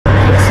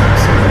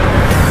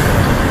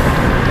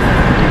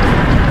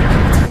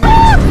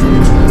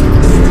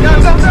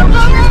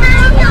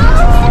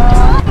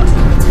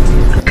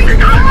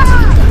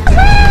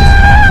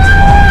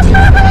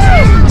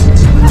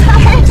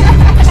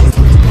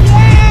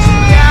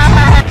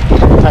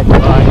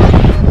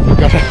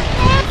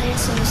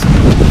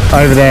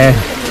over there,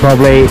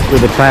 probably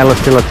with the trailer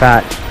still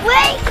attached,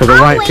 because it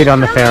won't fit on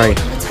the ferry.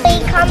 Are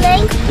you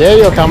coming? Yeah,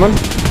 you're coming.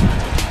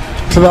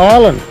 To the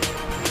island.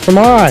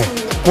 Tomorrow.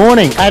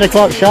 Morning, 8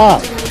 o'clock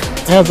sharp.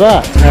 How's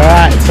that?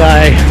 Alright, so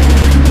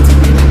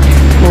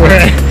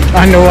we're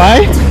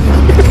underway.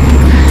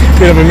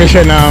 Bit of a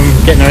mission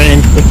getting her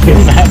in with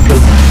that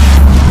because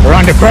we're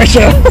under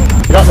pressure.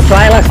 Got the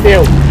trailer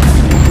still.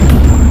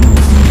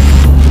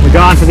 We're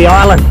going to the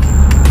island.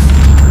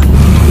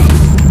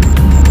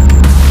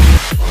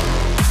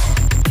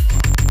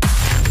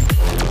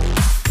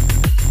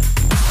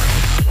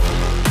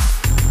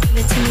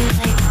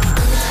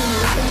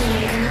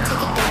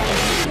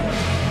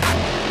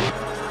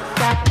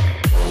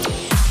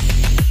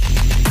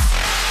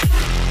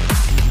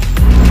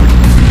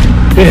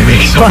 Bit of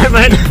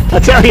excitement, I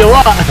tell you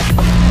what.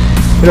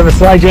 Bit of a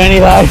slow journey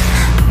though.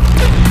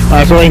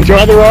 I really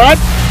enjoyed the ride.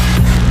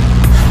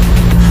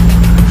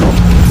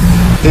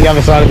 The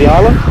other side of the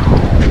island.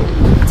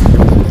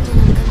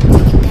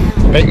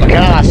 Beat my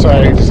car,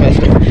 so just have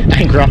to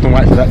anchor up and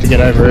wait for that to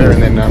get over here,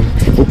 and then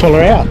we'll pull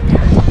her out.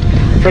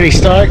 Pretty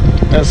stoked.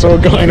 That's all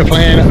going to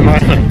plan at the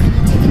moment.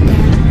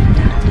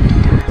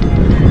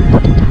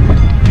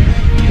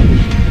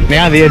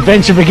 Now the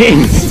adventure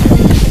begins.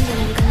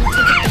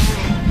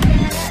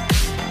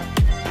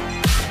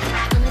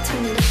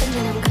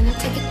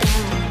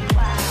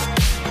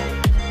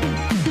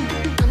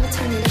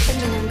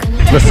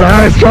 The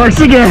sun strikes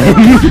again!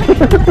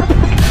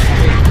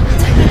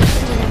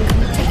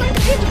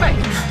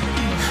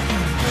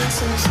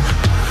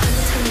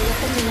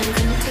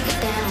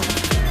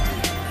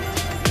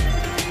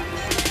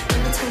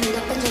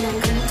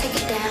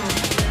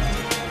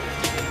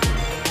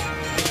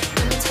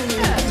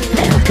 I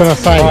was gonna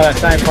say, that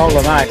same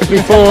folder, mate.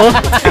 Before.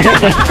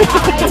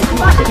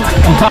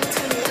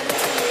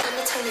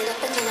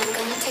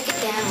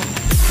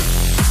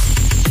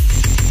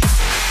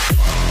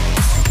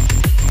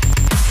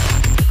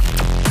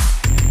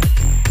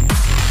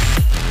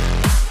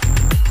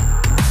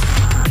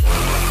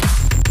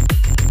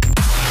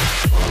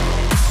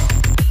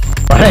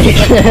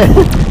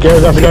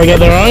 Girls have to go get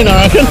their own,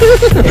 I reckon.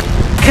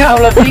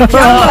 Couple of big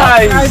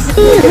guys.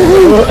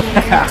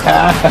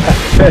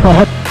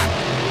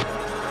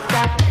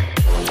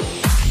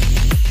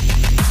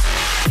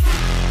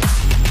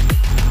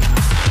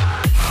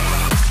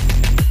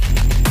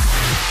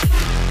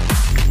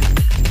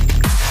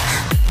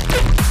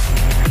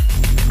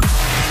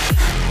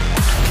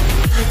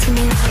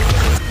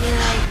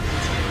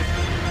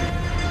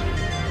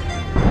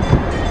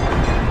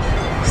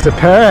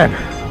 Superb.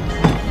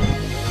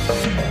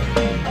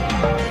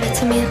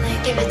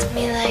 Give it to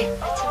me like.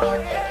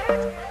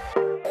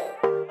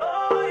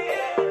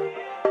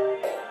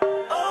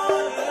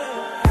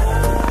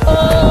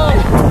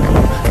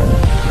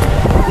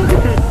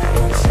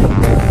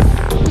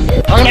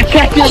 I'm gonna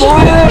catch you, boy!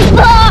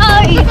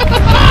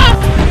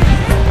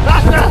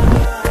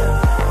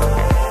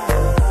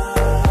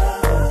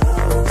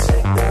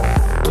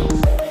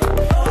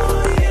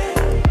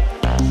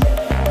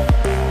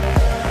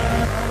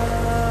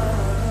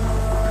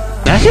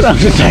 I'm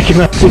just taking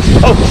those 6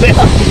 bolts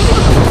out.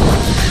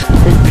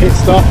 Big pit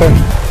stop and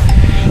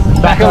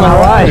back on the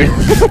way.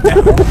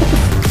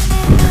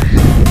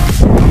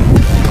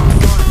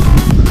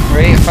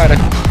 Ready, photo.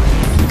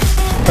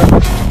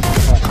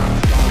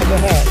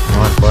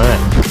 Nice work.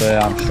 Straight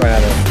out of the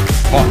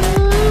pot.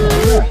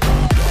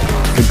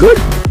 You're good.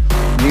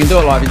 You can do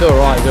it like, if you do it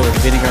right, you do it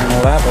with vinegar and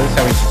all that, but this is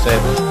how we should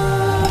serve it.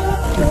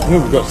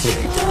 We've got some.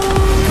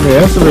 Yeah,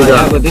 that's what we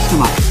got. With this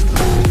one,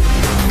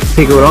 mate.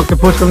 Pickled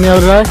octopus from the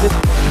other day.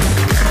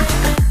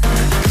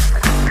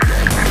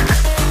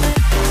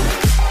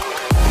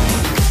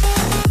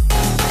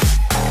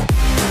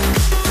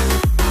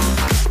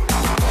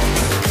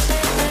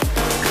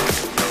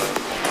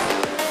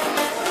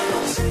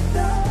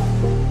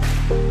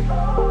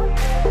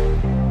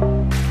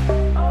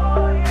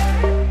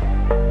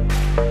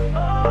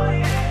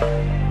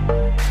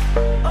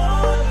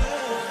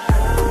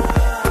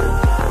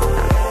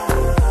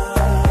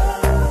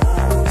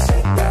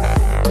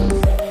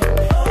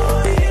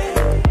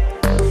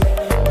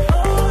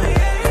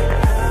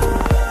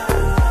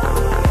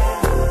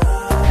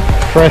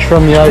 Fresh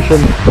from the ocean,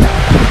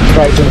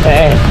 straight to the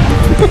pan.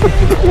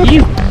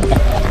 You!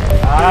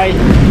 Aye!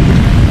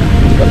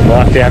 Got the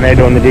wife down there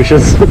doing the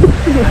dishes.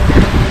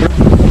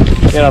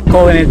 Yeah, I'm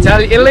calling in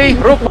Italy,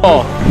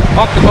 Rupo,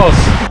 octopus.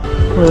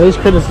 What are these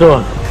critters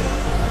doing?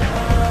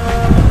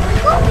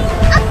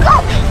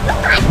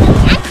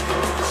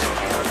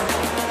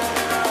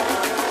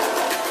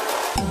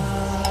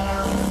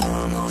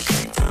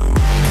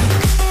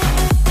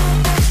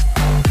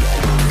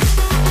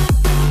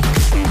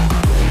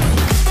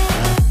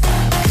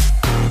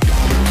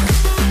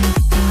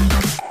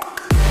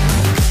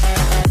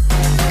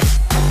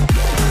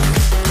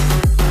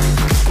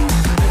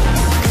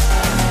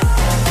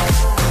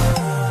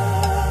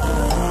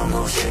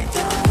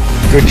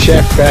 Good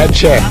chef, bad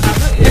chef.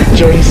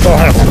 Join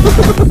style.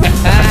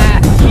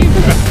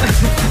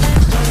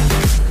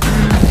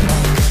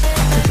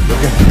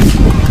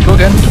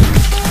 Cooking.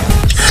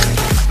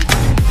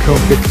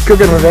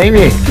 Cooking with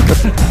Amy.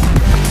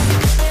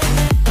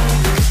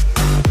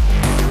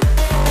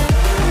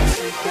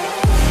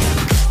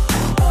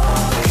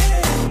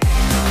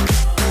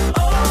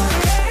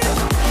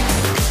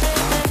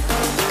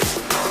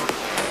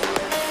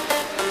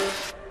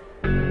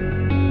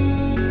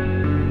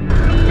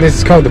 This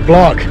is called the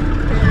block.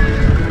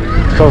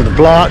 It's called the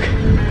block.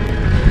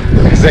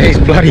 There's these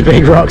bloody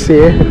big rocks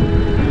here.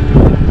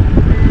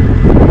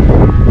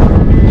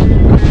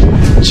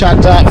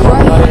 Chucked up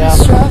from bloody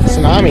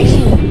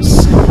tsunamis.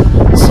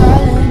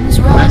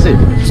 Massive.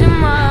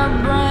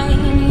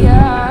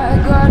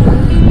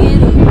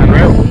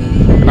 Unreal.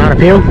 Banana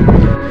peel.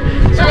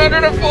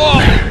 204!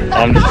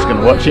 I'm just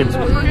gonna watch him.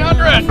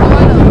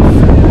 300!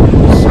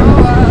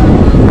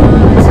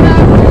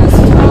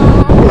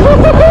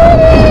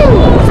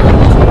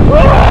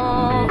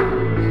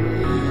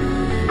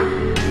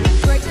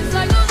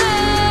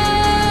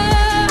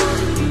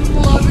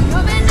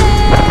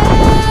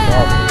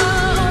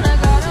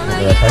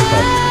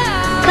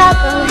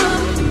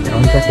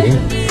 I'm checking in.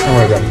 Don't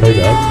worry about the food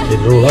though.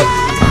 It's all up.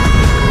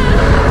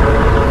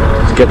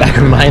 Let's get back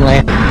on the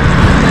mainland.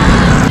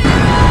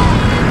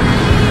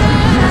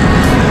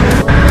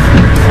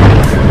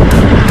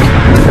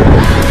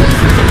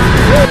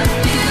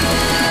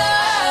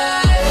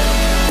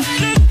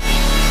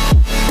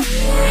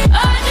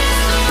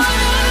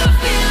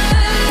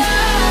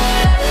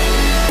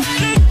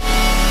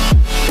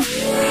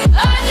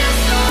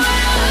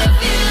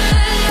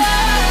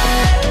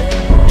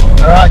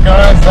 Alright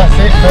guys, that's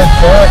it for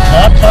Dirk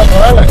Hartog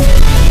Island.